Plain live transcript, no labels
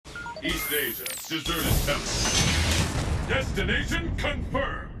East Asia, deserted temple. Destination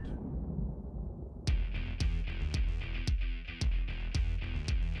confirmed.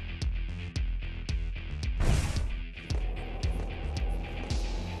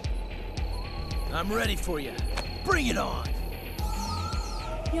 I'm ready for you. Bring it on.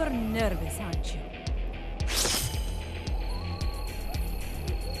 You're nervous, aren't you?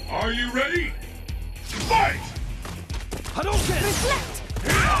 Are you ready? Fight! Hadouken! Reflect!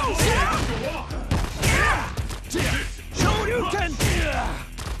 Show you can!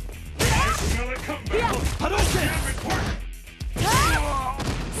 Hadouken!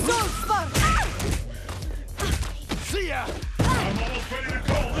 Soul Spark! See ya! I'm almost ready to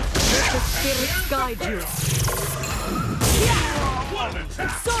call this. Let the spirits guide you. One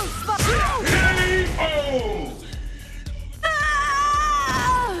attack. Soul Spark! KO!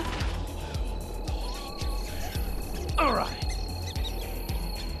 All right.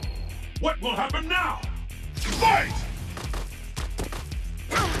 What will happen now? Fight!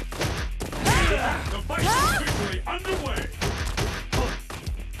 The fight is officially underway.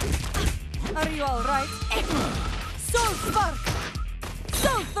 Are you all right? Soul Spark!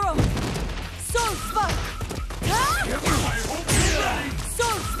 Soul Throw! Soul Spark! I hope you're ready.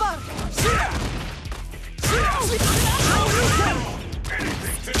 Soul Spark!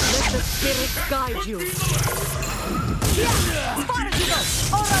 Anything to Let the spirits guide you. Sparkido!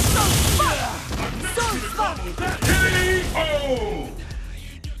 Ora Soul Spark! Soul Spark! KO!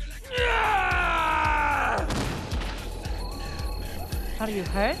 Are you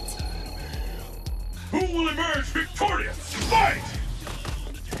hurt? Who will emerge victorious? Fight!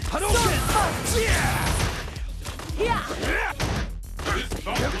 Hadouken! Yeah! This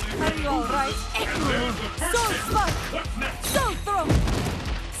bout will Are you all right? and there's the first Soul hit. Spark! What's next? Soul Throw!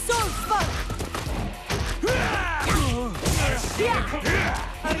 Soul Spark! Yeah!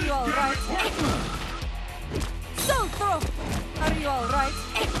 Are you all right? Soul Throw! Are you all right?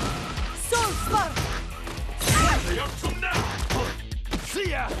 Soul Spark! Stay up to now! See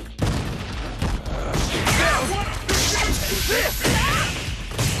ya! What a This!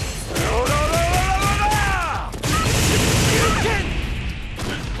 You can!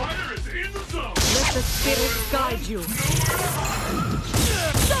 This fighter is in the zone! Let the spirits guide you. Nowhere to hide!